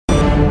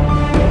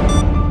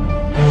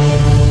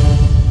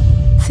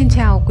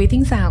chào quý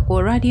thính giả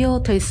của Radio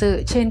Thời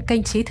sự trên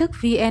kênh Trí Thức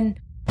VN.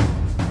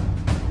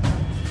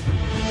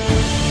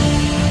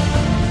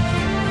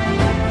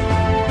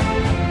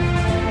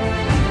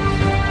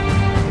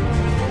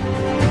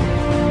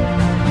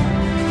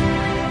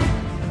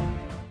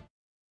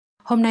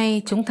 Hôm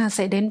nay chúng ta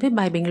sẽ đến với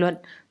bài bình luận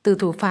Từ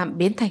thủ phạm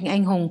biến thành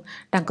anh hùng,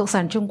 Đảng Cộng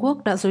sản Trung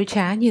Quốc đã dối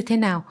trá như thế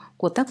nào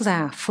của tác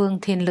giả Phương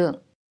Thiên Lượng.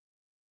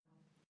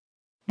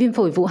 Viêm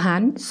phổi Vũ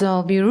Hán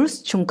do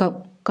virus Trung Cộng,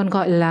 còn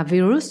gọi là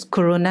virus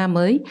corona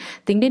mới,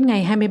 tính đến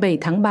ngày 27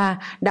 tháng 3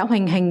 đã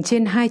hoành hành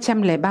trên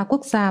 203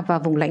 quốc gia và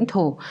vùng lãnh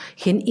thổ,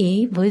 khiến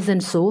Ý với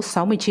dân số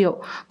 60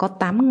 triệu có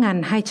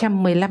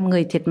 8.215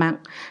 người thiệt mạng,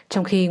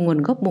 trong khi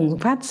nguồn gốc bùng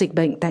phát dịch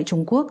bệnh tại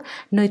Trung Quốc,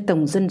 nơi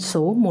tổng dân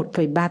số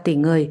 1,3 tỷ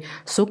người,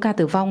 số ca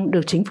tử vong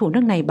được chính phủ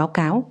nước này báo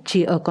cáo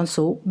chỉ ở con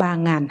số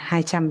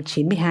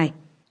 3.292.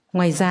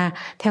 Ngoài ra,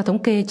 theo thống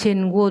kê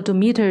trên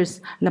Worldometers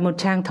là một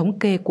trang thống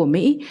kê của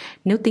Mỹ,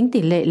 nếu tính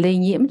tỷ lệ lây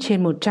nhiễm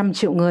trên 100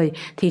 triệu người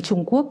thì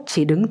Trung Quốc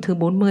chỉ đứng thứ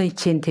 40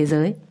 trên thế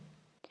giới.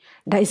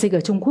 Đại dịch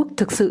ở Trung Quốc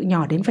thực sự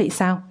nhỏ đến vậy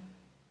sao?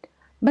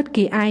 Bất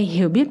kỳ ai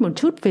hiểu biết một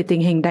chút về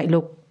tình hình đại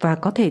lục và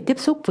có thể tiếp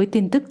xúc với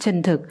tin tức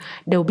chân thực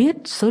đều biết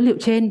số liệu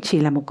trên chỉ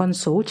là một con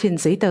số trên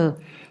giấy tờ.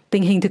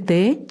 Tình hình thực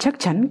tế chắc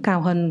chắn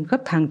cao hơn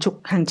gấp hàng chục,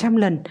 hàng trăm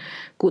lần.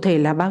 Cụ thể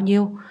là bao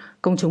nhiêu?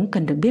 Công chúng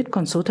cần được biết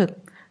con số thực.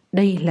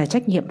 Đây là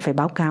trách nhiệm phải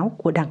báo cáo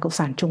của Đảng Cộng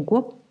sản Trung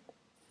Quốc.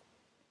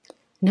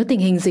 Nếu tình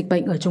hình dịch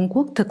bệnh ở Trung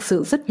Quốc thực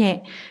sự rất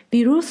nhẹ,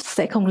 virus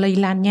sẽ không lây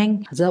lan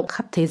nhanh, rộng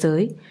khắp thế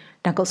giới.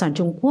 Đảng Cộng sản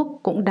Trung Quốc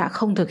cũng đã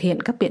không thực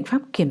hiện các biện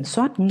pháp kiểm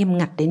soát nghiêm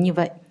ngặt đến như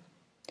vậy.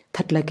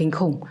 Thật là kinh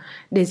khủng.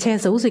 Để che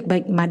giấu dịch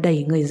bệnh mà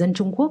đẩy người dân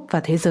Trung Quốc và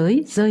thế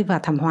giới rơi vào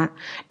thảm họa,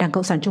 Đảng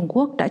Cộng sản Trung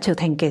Quốc đã trở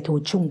thành kẻ thù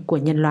chung của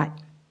nhân loại.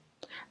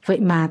 Vậy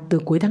mà từ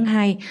cuối tháng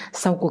 2,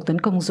 sau cuộc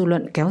tấn công dư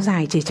luận kéo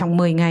dài chỉ trong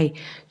 10 ngày,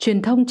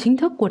 truyền thông chính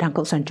thức của Đảng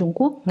Cộng sản Trung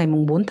Quốc ngày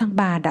 4 tháng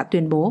 3 đã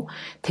tuyên bố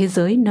thế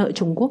giới nợ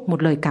Trung Quốc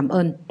một lời cảm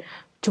ơn.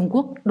 Trung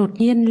Quốc đột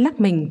nhiên lắc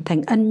mình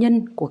thành ân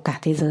nhân của cả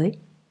thế giới.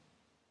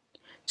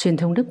 Truyền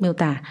thông Đức miêu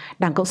tả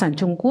Đảng Cộng sản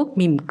Trung Quốc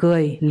mỉm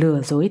cười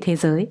lừa dối thế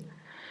giới.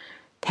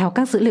 Theo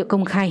các dữ liệu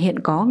công khai hiện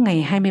có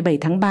ngày 27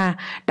 tháng 3,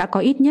 đã có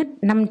ít nhất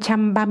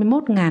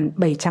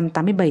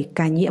 531.787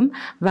 ca nhiễm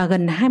và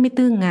gần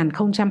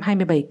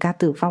 24.027 ca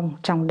tử vong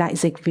trong đại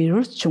dịch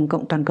virus Trung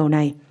Cộng toàn cầu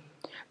này.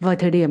 Vào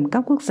thời điểm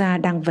các quốc gia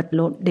đang vật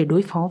lộn để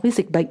đối phó với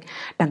dịch bệnh,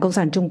 Đảng Cộng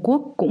sản Trung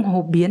Quốc cũng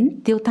hô biến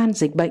tiêu tan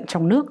dịch bệnh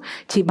trong nước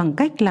chỉ bằng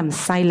cách làm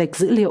sai lệch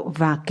dữ liệu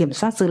và kiểm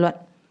soát dư luận.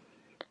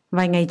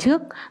 Vài ngày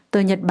trước, tờ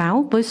Nhật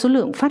báo với số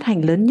lượng phát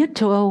hành lớn nhất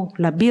châu Âu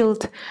là Bild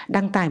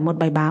đăng tải một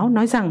bài báo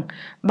nói rằng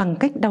bằng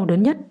cách đau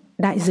đớn nhất,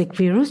 đại dịch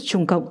virus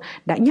Trung Cộng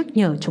đã nhắc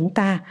nhở chúng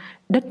ta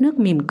đất nước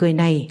mỉm cười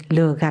này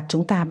lừa gạt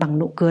chúng ta bằng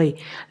nụ cười,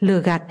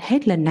 lừa gạt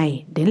hết lần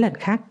này đến lần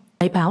khác.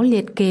 Bài báo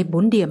liệt kê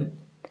 4 điểm.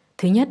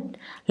 Thứ nhất,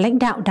 lãnh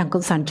đạo Đảng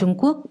Cộng sản Trung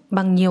Quốc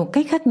bằng nhiều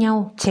cách khác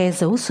nhau che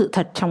giấu sự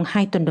thật trong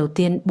 2 tuần đầu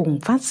tiên bùng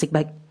phát dịch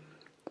bệnh.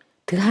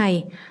 Thứ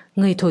hai,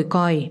 người thổi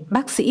còi,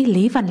 bác sĩ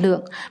Lý Văn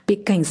Lượng bị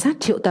cảnh sát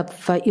triệu tập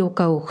và yêu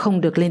cầu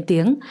không được lên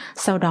tiếng,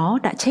 sau đó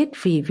đã chết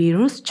vì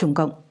virus Trung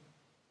Cộng.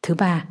 Thứ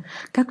ba,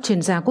 các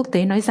chuyên gia quốc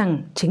tế nói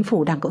rằng chính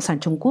phủ Đảng Cộng sản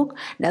Trung Quốc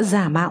đã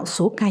giả mạo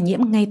số ca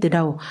nhiễm ngay từ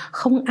đầu,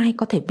 không ai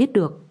có thể biết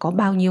được có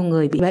bao nhiêu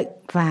người bị bệnh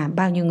và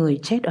bao nhiêu người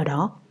chết ở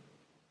đó.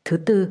 Thứ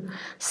tư,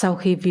 sau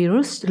khi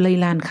virus lây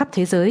lan khắp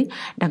thế giới,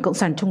 Đảng Cộng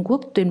sản Trung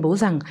Quốc tuyên bố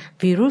rằng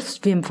virus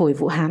viêm phổi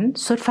Vũ Hán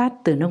xuất phát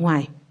từ nước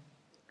ngoài.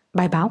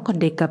 Bài báo còn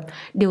đề cập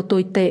điều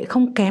tồi tệ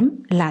không kém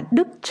là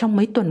Đức trong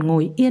mấy tuần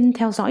ngồi yên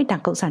theo dõi Đảng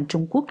Cộng sản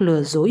Trung Quốc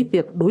lừa dối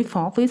việc đối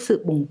phó với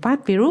sự bùng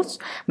phát virus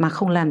mà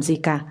không làm gì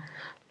cả.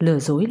 Lừa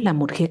dối là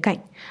một khía cạnh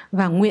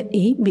và nguyện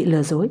ý bị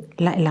lừa dối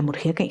lại là một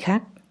khía cạnh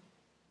khác.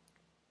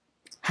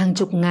 Hàng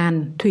chục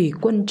ngàn thủy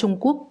quân Trung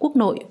Quốc quốc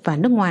nội và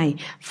nước ngoài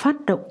phát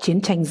động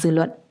chiến tranh dư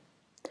luận.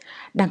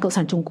 Đảng Cộng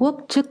sản Trung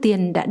Quốc trước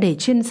tiên đã để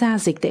chuyên gia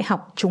dịch tễ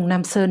học Trung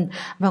Nam Sơn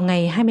vào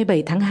ngày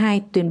 27 tháng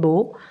 2 tuyên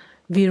bố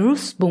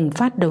virus bùng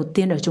phát đầu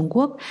tiên ở Trung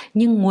Quốc,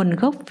 nhưng nguồn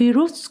gốc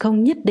virus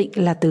không nhất định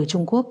là từ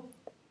Trung Quốc.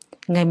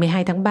 Ngày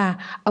 12 tháng 3,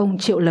 ông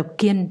Triệu Lập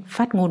Kiên,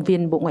 phát ngôn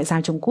viên Bộ Ngoại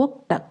giao Trung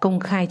Quốc, đã công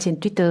khai trên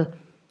Twitter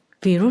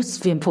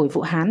virus viêm phổi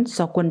Vũ Hán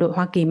do quân đội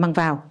Hoa Kỳ mang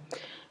vào.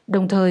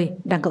 Đồng thời,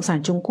 Đảng Cộng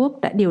sản Trung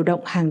Quốc đã điều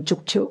động hàng chục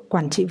triệu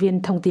quản trị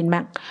viên thông tin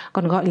mạng,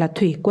 còn gọi là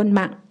thủy quân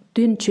mạng,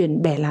 tuyên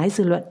truyền bẻ lái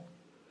dư luận.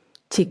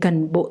 Chỉ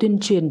cần Bộ Tuyên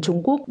truyền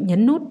Trung Quốc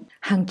nhấn nút,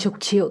 hàng chục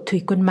triệu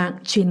thủy quân mạng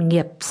chuyên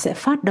nghiệp sẽ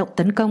phát động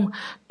tấn công,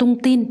 tung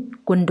tin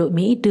quân đội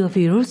Mỹ đưa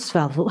virus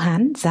vào Vũ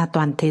Hán ra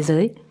toàn thế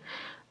giới.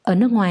 Ở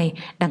nước ngoài,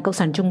 Đảng Cộng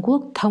sản Trung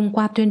Quốc thông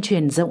qua tuyên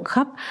truyền rộng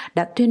khắp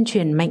đã tuyên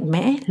truyền mạnh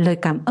mẽ lời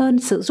cảm ơn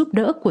sự giúp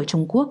đỡ của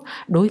Trung Quốc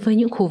đối với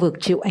những khu vực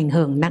chịu ảnh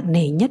hưởng nặng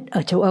nề nhất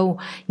ở châu Âu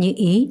như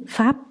Ý,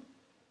 Pháp.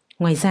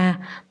 Ngoài ra,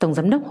 Tổng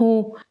giám đốc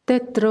WHO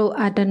Tedros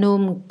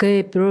Adhanom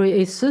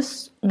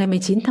Ghebreyesus ngày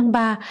 19 tháng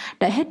 3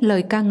 đã hết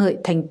lời ca ngợi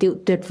thành tựu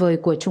tuyệt vời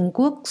của Trung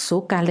Quốc số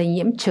ca lây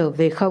nhiễm trở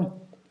về không.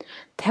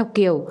 Theo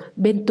kiểu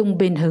bên tung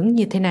bên hứng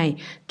như thế này,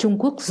 Trung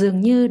Quốc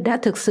dường như đã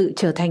thực sự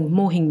trở thành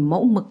mô hình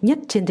mẫu mực nhất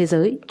trên thế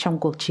giới trong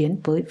cuộc chiến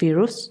với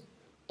virus.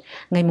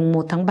 Ngày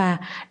 1 tháng 3,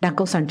 Đảng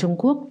Cộng sản Trung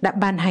Quốc đã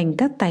ban hành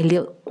các tài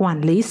liệu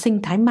quản lý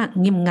sinh thái mạng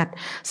nghiêm ngặt,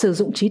 sử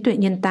dụng trí tuệ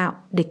nhân tạo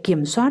để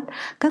kiểm soát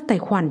các tài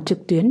khoản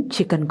trực tuyến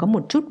chỉ cần có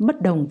một chút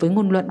bất đồng với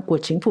ngôn luận của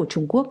chính phủ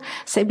Trung Quốc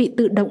sẽ bị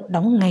tự động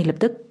đóng ngay lập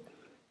tức.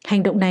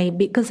 Hành động này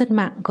bị cư dân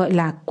mạng gọi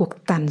là cuộc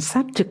tàn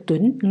sát trực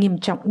tuyến nghiêm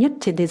trọng nhất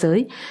trên thế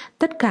giới.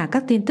 Tất cả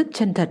các tin tức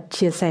chân thật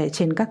chia sẻ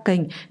trên các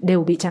kênh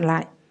đều bị chặn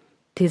lại.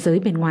 Thế giới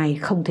bên ngoài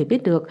không thể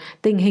biết được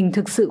tình hình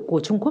thực sự của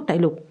Trung Quốc đại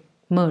lục,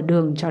 mở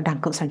đường cho Đảng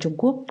Cộng sản Trung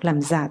Quốc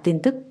làm giả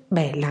tin tức,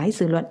 bẻ lái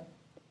dư luận.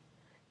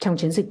 Trong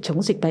chiến dịch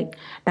chống dịch bệnh,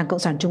 Đảng Cộng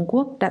sản Trung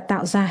Quốc đã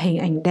tạo ra hình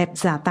ảnh đẹp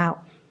giả tạo,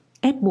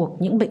 ép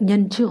buộc những bệnh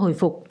nhân chưa hồi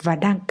phục và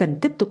đang cần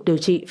tiếp tục điều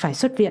trị phải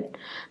xuất viện,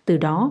 từ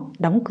đó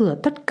đóng cửa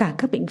tất cả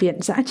các bệnh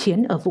viện dã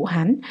chiến ở Vũ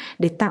Hán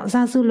để tạo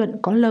ra dư luận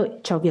có lợi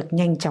cho việc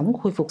nhanh chóng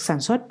khôi phục sản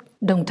xuất.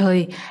 Đồng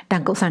thời,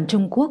 Đảng Cộng sản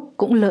Trung Quốc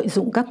cũng lợi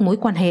dụng các mối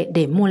quan hệ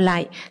để mua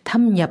lại,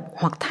 thâm nhập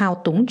hoặc thao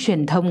túng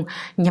truyền thông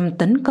nhằm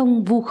tấn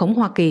công vu khống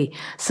Hoa Kỳ,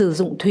 sử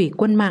dụng thủy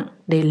quân mạng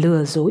để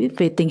lừa dối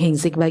về tình hình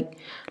dịch bệnh,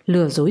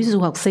 lừa dối du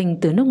học sinh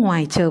từ nước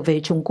ngoài trở về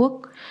Trung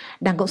Quốc.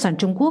 Đảng Cộng sản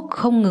Trung Quốc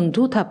không ngừng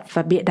thu thập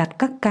và bịa đặt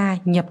các ca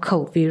nhập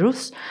khẩu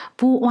virus,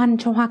 vu oan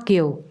cho Hoa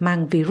Kiều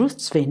mang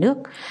virus về nước,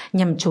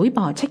 nhằm chối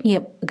bỏ trách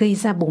nhiệm gây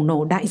ra bùng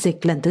nổ đại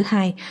dịch lần thứ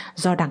 2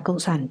 do Đảng Cộng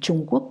sản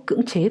Trung Quốc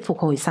cưỡng chế phục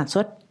hồi sản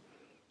xuất.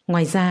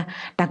 Ngoài ra,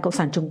 Đảng Cộng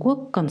sản Trung Quốc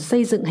còn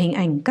xây dựng hình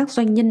ảnh các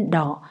doanh nhân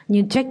đỏ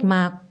như Jack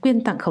Ma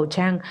quyên tặng khẩu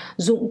trang,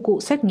 dụng cụ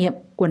xét nghiệm,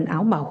 quần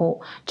áo bảo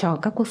hộ cho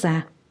các quốc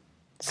gia.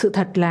 Sự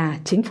thật là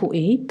chính phủ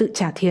Ý tự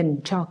trả tiền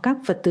cho các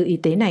vật tư y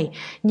tế này,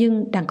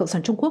 nhưng Đảng Cộng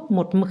sản Trung Quốc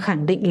một mực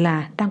khẳng định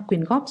là đang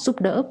quyên góp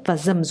giúp đỡ và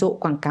rầm rộ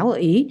quảng cáo ở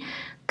Ý.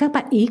 Các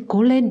bạn Ý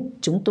cố lên,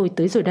 chúng tôi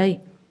tới rồi đây.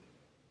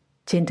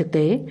 Trên thực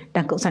tế,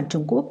 Đảng Cộng sản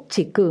Trung Quốc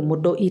chỉ cử một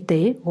đội y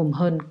tế gồm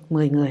hơn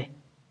 10 người.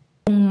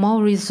 Ông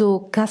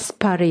Maurizio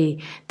Gaspari,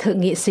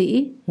 thượng nghị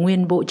sĩ,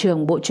 nguyên Bộ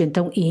trưởng Bộ Truyền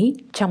thông Ý,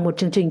 trong một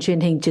chương trình truyền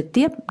hình trực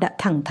tiếp đã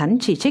thẳng thắn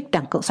chỉ trích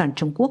Đảng Cộng sản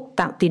Trung Quốc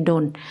tạo tin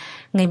đồn.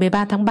 Ngày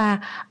 13 tháng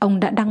 3, ông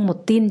đã đăng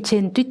một tin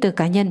trên Twitter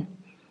cá nhân.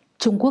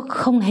 Trung Quốc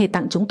không hề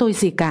tặng chúng tôi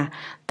gì cả,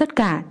 tất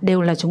cả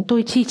đều là chúng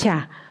tôi chi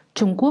trả.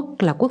 Trung Quốc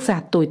là quốc gia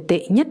tồi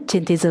tệ nhất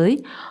trên thế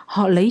giới.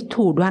 Họ lấy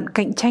thủ đoạn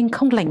cạnh tranh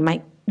không lành mạnh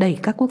đẩy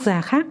các quốc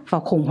gia khác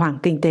vào khủng hoảng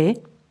kinh tế.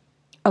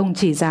 Ông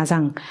chỉ ra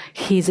rằng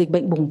khi dịch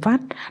bệnh bùng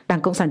phát,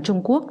 Đảng Cộng sản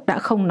Trung Quốc đã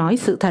không nói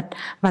sự thật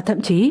và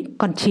thậm chí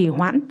còn trì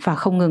hoãn và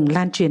không ngừng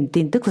lan truyền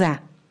tin tức giả.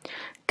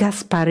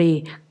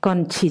 Gaspari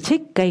còn chỉ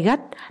trích gay gắt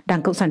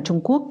Đảng Cộng sản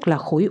Trung Quốc là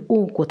khối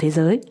u của thế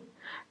giới.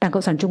 Đảng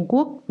Cộng sản Trung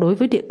Quốc đối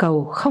với địa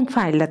cầu không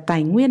phải là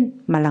tài nguyên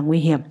mà là nguy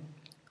hiểm.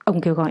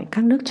 Ông kêu gọi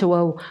các nước châu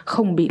Âu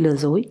không bị lừa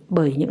dối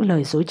bởi những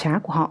lời dối trá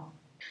của họ.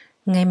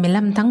 Ngày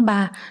 15 tháng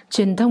 3,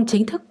 truyền thông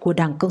chính thức của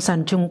Đảng Cộng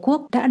sản Trung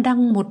Quốc đã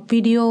đăng một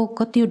video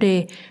có tiêu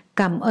đề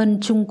Cảm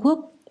ơn Trung Quốc,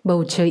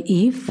 bầu trời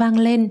Ý vang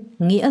lên,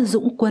 nghĩa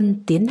dũng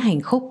quân tiến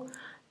hành khúc.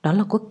 Đó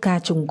là quốc ca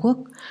Trung Quốc.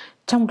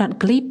 Trong đoạn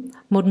clip,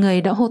 một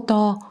người đã hô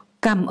to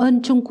cảm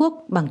ơn Trung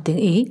Quốc bằng tiếng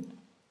Ý.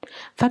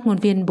 Phát ngôn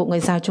viên Bộ Ngoại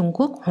giao Trung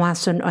Quốc Hoa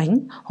Xuân Oánh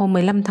hôm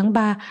 15 tháng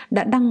 3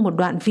 đã đăng một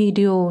đoạn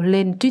video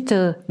lên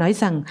Twitter nói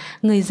rằng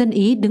người dân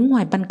Ý đứng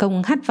ngoài ban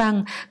công hát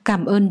vang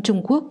cảm ơn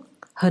Trung Quốc.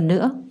 Hơn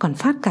nữa, còn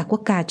phát cả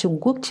quốc ca Trung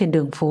Quốc trên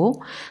đường phố.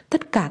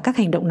 Tất cả các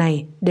hành động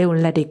này đều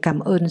là để cảm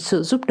ơn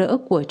sự giúp đỡ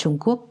của Trung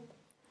Quốc.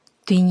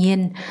 Tuy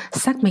nhiên,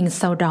 xác minh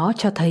sau đó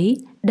cho thấy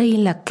đây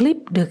là clip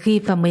được ghi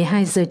vào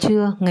 12 giờ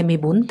trưa ngày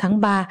 14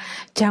 tháng 3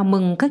 chào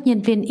mừng các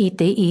nhân viên y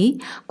tế Ý,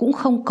 cũng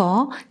không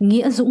có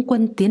nghĩa dũng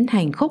quân tiến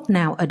hành khúc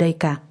nào ở đây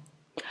cả.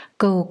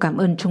 Câu cảm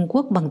ơn Trung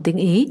Quốc bằng tiếng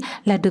Ý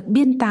là được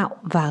biên tạo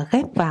và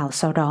ghép vào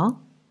sau đó.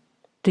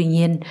 Tuy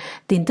nhiên,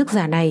 tin tức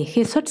giả này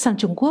khi xuất sang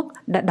Trung Quốc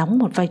đã đóng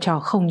một vai trò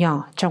không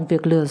nhỏ trong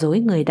việc lừa dối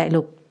người đại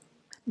lục.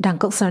 Đảng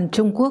Cộng sản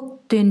Trung Quốc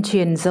tuyên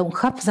truyền rộng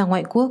khắp ra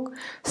ngoại quốc,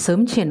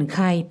 sớm triển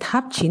khai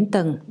tháp 9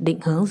 tầng định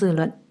hướng dư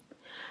luận.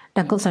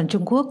 Đảng Cộng sản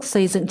Trung Quốc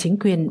xây dựng chính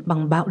quyền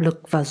bằng bạo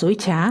lực và dối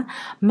trá,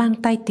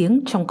 mang tai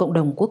tiếng trong cộng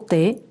đồng quốc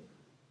tế.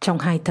 Trong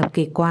 2 thập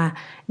kỷ qua,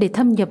 để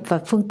thâm nhập vào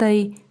phương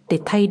Tây, để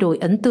thay đổi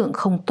ấn tượng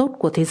không tốt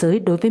của thế giới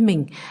đối với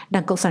mình,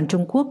 Đảng Cộng sản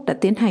Trung Quốc đã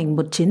tiến hành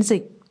một chiến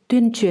dịch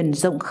tuyên truyền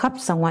rộng khắp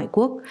ra ngoại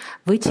quốc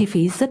với chi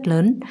phí rất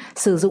lớn,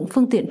 sử dụng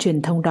phương tiện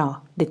truyền thông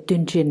đỏ để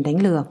tuyên truyền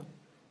đánh lừa.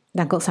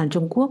 Đảng Cộng sản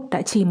Trung Quốc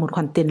đã chi một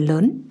khoản tiền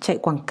lớn chạy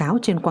quảng cáo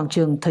trên quảng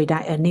trường thời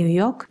đại ở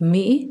New York,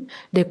 Mỹ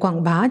để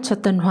quảng bá cho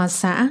Tân Hoa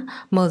Xã,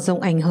 mở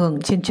rộng ảnh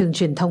hưởng trên trường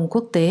truyền thông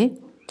quốc tế.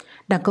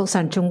 Đảng Cộng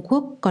sản Trung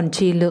Quốc còn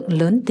chi lượng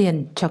lớn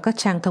tiền cho các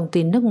trang thông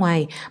tin nước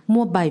ngoài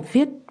mua bài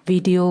viết,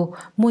 video,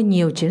 mua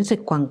nhiều chiến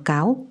dịch quảng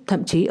cáo,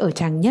 thậm chí ở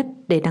trang nhất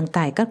để đăng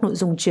tải các nội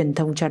dung truyền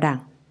thông cho Đảng.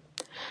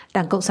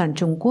 Đảng Cộng sản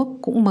Trung Quốc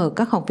cũng mở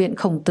các học viện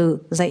Khổng Tử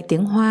dạy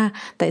tiếng Hoa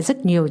tại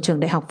rất nhiều trường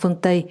đại học phương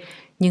Tây,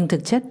 nhưng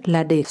thực chất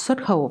là để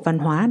xuất khẩu văn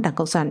hóa Đảng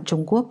Cộng sản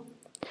Trung Quốc.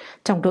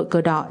 Trong đội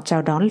cờ đỏ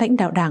chào đón lãnh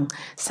đạo Đảng,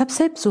 sắp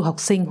xếp du học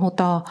sinh hô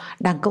to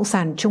Đảng Cộng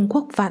sản Trung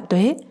Quốc vạn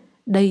tuế.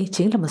 Đây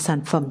chính là một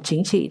sản phẩm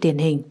chính trị điển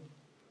hình.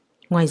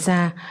 Ngoài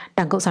ra,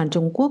 Đảng Cộng sản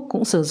Trung Quốc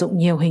cũng sử dụng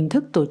nhiều hình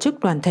thức tổ chức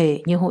đoàn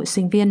thể như hội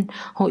sinh viên,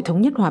 hội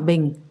thống nhất hòa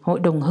bình, hội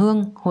đồng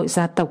hương, hội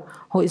gia tộc,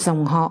 hội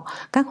dòng họ,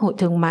 các hội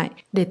thương mại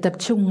để tập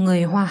trung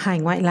người Hoa hải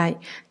ngoại lại,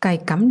 cài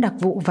cắm đặc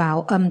vụ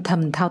vào âm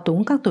thầm thao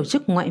túng các tổ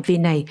chức ngoại vi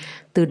này,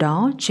 từ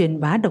đó truyền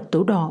bá độc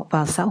tố đỏ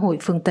vào xã hội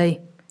phương Tây.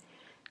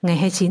 Ngày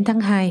 29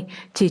 tháng 2,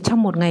 chỉ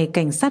trong một ngày,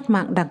 cảnh sát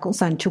mạng Đảng Cộng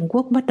sản Trung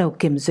Quốc bắt đầu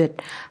kiểm duyệt,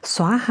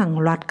 xóa hàng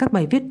loạt các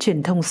bài viết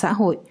truyền thông xã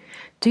hội.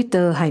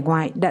 Twitter hải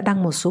ngoại đã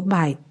đăng một số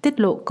bài tiết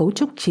lộ cấu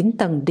trúc 9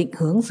 tầng định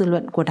hướng dư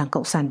luận của Đảng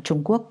Cộng sản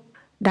Trung Quốc.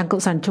 Đảng Cộng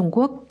sản Trung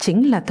Quốc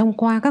chính là thông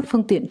qua các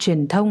phương tiện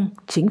truyền thông,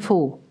 chính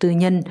phủ, tư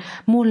nhân,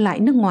 mua lại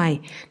nước ngoài,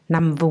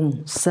 nằm vùng,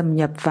 xâm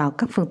nhập vào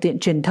các phương tiện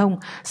truyền thông,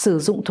 sử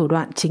dụng thủ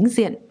đoạn chính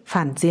diện,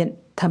 phản diện,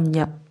 thâm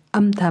nhập,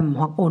 âm thầm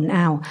hoặc ồn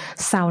ào,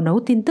 xào nấu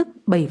tin tức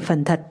 7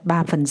 phần thật,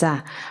 3 phần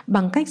giả,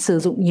 bằng cách sử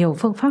dụng nhiều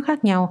phương pháp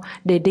khác nhau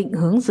để định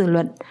hướng dư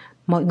luận.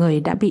 Mọi người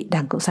đã bị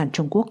Đảng Cộng sản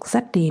Trung Quốc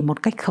dắt đi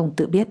một cách không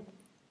tự biết.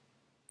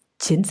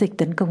 Chiến dịch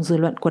tấn công dư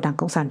luận của Đảng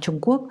Cộng sản Trung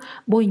Quốc,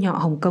 bôi nhọ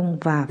Hồng Kông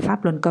và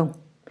Pháp Luân Công.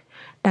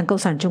 Đảng Cộng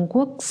sản Trung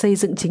Quốc xây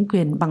dựng chính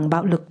quyền bằng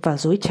bạo lực và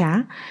dối trá.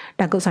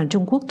 Đảng Cộng sản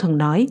Trung Quốc thường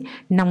nói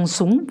nòng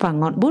súng và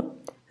ngọn bút,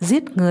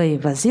 giết người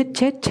và giết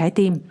chết trái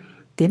tim,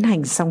 tiến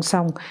hành song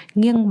song,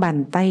 nghiêng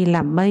bàn tay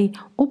làm mây,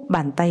 úp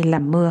bàn tay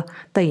làm mưa,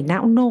 tẩy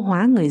não nô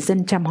hóa người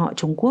dân trăm họ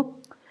Trung Quốc.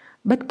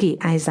 Bất kỳ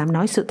ai dám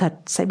nói sự thật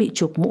sẽ bị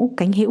chụp mũ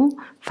cánh hữu,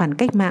 phản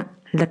cách mạng,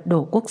 lật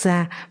đổ quốc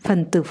gia,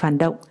 phần tử phản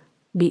động,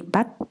 bị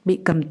bắt, bị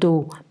cầm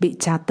tù, bị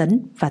tra tấn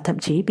và thậm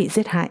chí bị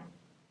giết hại.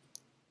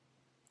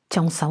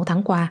 Trong 6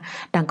 tháng qua,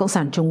 Đảng Cộng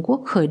sản Trung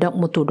Quốc khởi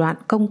động một thủ đoạn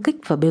công kích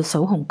và bêu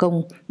xấu Hồng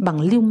Kông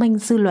bằng lưu manh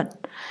dư luận.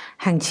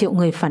 Hàng triệu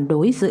người phản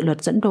đối dự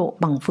luật dẫn độ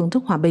bằng phương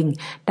thức hòa bình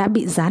đã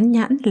bị dán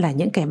nhãn là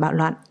những kẻ bạo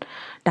loạn.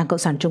 Đảng Cộng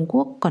sản Trung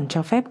Quốc còn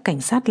cho phép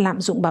cảnh sát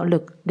lạm dụng bạo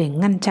lực để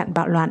ngăn chặn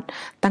bạo loạn,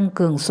 tăng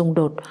cường xung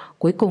đột,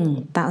 cuối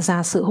cùng tạo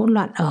ra sự hỗn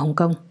loạn ở Hồng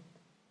Kông.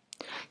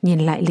 Nhìn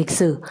lại lịch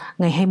sử,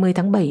 ngày 20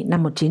 tháng 7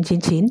 năm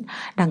 1999,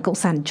 Đảng Cộng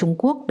sản Trung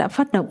Quốc đã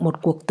phát động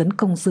một cuộc tấn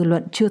công dư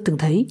luận chưa từng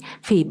thấy,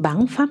 phỉ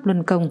báng Pháp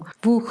Luân Công,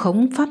 vu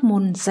khống pháp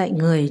môn dạy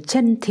người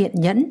chân thiện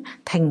nhẫn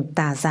thành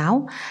tà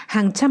giáo.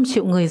 Hàng trăm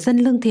triệu người dân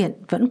lương thiện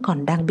vẫn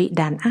còn đang bị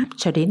đàn áp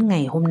cho đến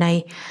ngày hôm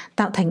nay,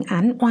 tạo thành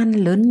án oan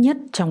lớn nhất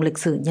trong lịch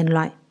sử nhân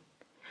loại.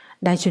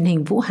 Đài truyền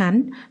hình Vũ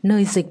Hán,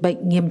 nơi dịch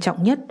bệnh nghiêm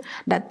trọng nhất,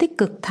 đã tích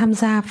cực tham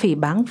gia phỉ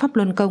báng Pháp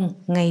Luân Công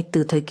ngay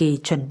từ thời kỳ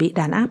chuẩn bị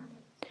đàn áp.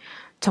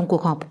 Trong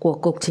cuộc họp của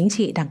Cục Chính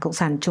trị Đảng Cộng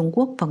sản Trung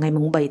Quốc vào ngày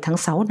 7 tháng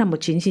 6 năm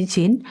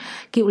 1999,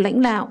 cựu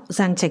lãnh đạo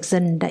Giang Trạch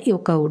Dân đã yêu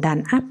cầu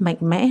đàn áp mạnh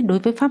mẽ đối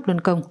với Pháp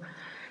Luân Công.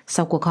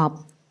 Sau cuộc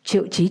họp,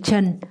 Triệu Chí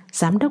Trân,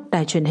 giám đốc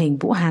đài truyền hình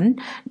Vũ Hán,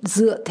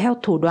 dựa theo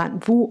thủ đoạn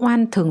vu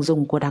oan thường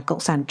dùng của Đảng Cộng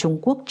sản Trung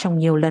Quốc trong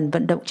nhiều lần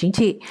vận động chính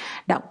trị,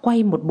 đã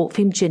quay một bộ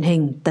phim truyền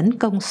hình tấn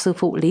công sư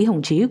phụ Lý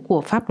Hồng Chí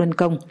của Pháp Luân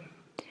Công.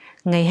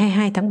 Ngày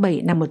 22 tháng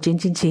 7 năm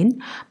 1999,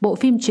 bộ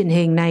phim truyền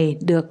hình này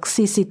được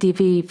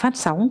CCTV phát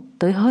sóng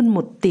tới hơn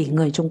 1 tỷ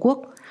người Trung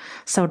Quốc.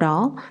 Sau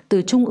đó,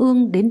 từ trung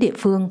ương đến địa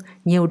phương,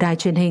 nhiều đài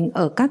truyền hình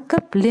ở các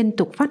cấp liên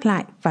tục phát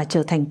lại và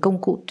trở thành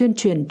công cụ tuyên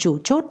truyền chủ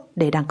chốt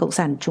để Đảng Cộng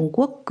sản Trung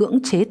Quốc cưỡng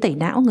chế tẩy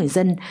não người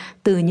dân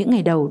từ những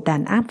ngày đầu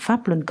đàn áp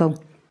Pháp Luân Công.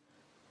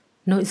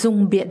 Nội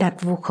dung bịa đặt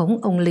vu khống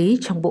ông Lý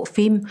trong bộ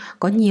phim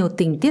có nhiều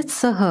tình tiết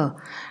sơ hở.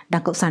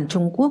 Đảng Cộng sản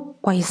Trung Quốc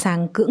quay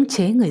sang cưỡng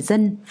chế người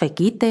dân phải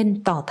ký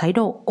tên tỏ thái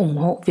độ ủng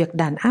hộ việc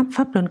đàn áp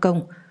Pháp Luân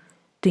Công.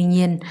 Tuy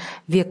nhiên,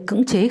 việc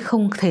cưỡng chế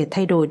không thể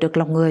thay đổi được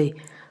lòng người.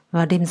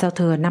 Vào đêm giao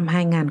thừa năm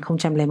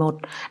 2001,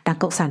 Đảng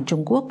Cộng sản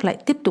Trung Quốc lại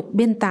tiếp tục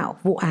biên tạo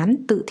vụ án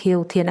tự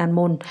thiêu Thiên An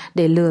Môn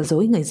để lừa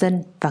dối người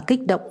dân và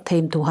kích động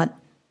thêm thù hận.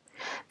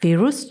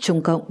 Virus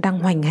Trung Cộng đang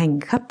hoành hành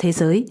khắp thế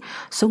giới,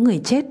 số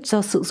người chết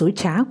do sự dối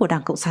trá của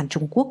Đảng Cộng sản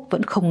Trung Quốc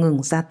vẫn không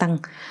ngừng gia tăng.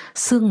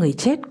 Xương người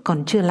chết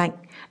còn chưa lạnh,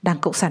 Đảng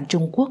Cộng sản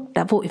Trung Quốc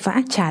đã vội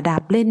vã chà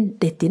đạp lên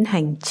để tiến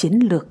hành chiến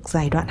lược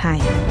giai đoạn 2.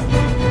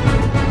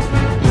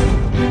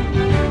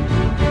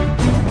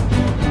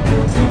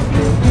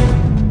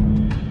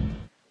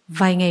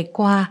 Vài ngày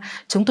qua,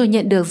 chúng tôi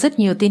nhận được rất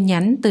nhiều tin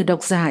nhắn từ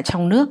độc giả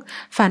trong nước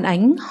phản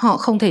ánh họ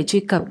không thể truy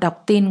cập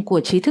đọc tin của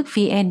Trí thức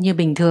VN như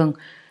bình thường.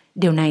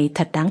 Điều này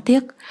thật đáng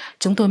tiếc.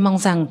 Chúng tôi mong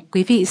rằng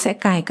quý vị sẽ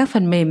cài các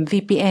phần mềm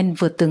VPN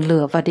vượt tường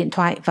lửa vào điện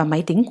thoại và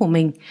máy tính của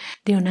mình.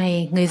 Điều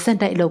này người dân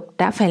đại lục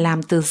đã phải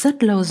làm từ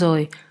rất lâu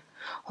rồi.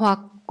 Hoặc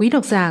quý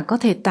độc giả có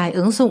thể tải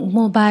ứng dụng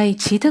mobile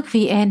Trí thức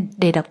VN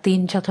để đọc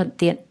tin cho thuận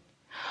tiện.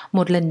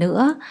 Một lần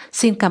nữa,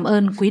 xin cảm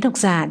ơn quý độc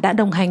giả đã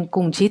đồng hành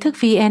cùng Trí thức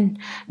VN.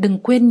 Đừng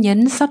quên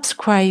nhấn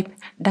subscribe,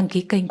 đăng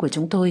ký kênh của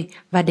chúng tôi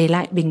và để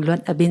lại bình luận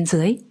ở bên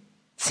dưới.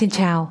 Xin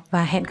chào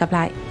và hẹn gặp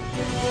lại.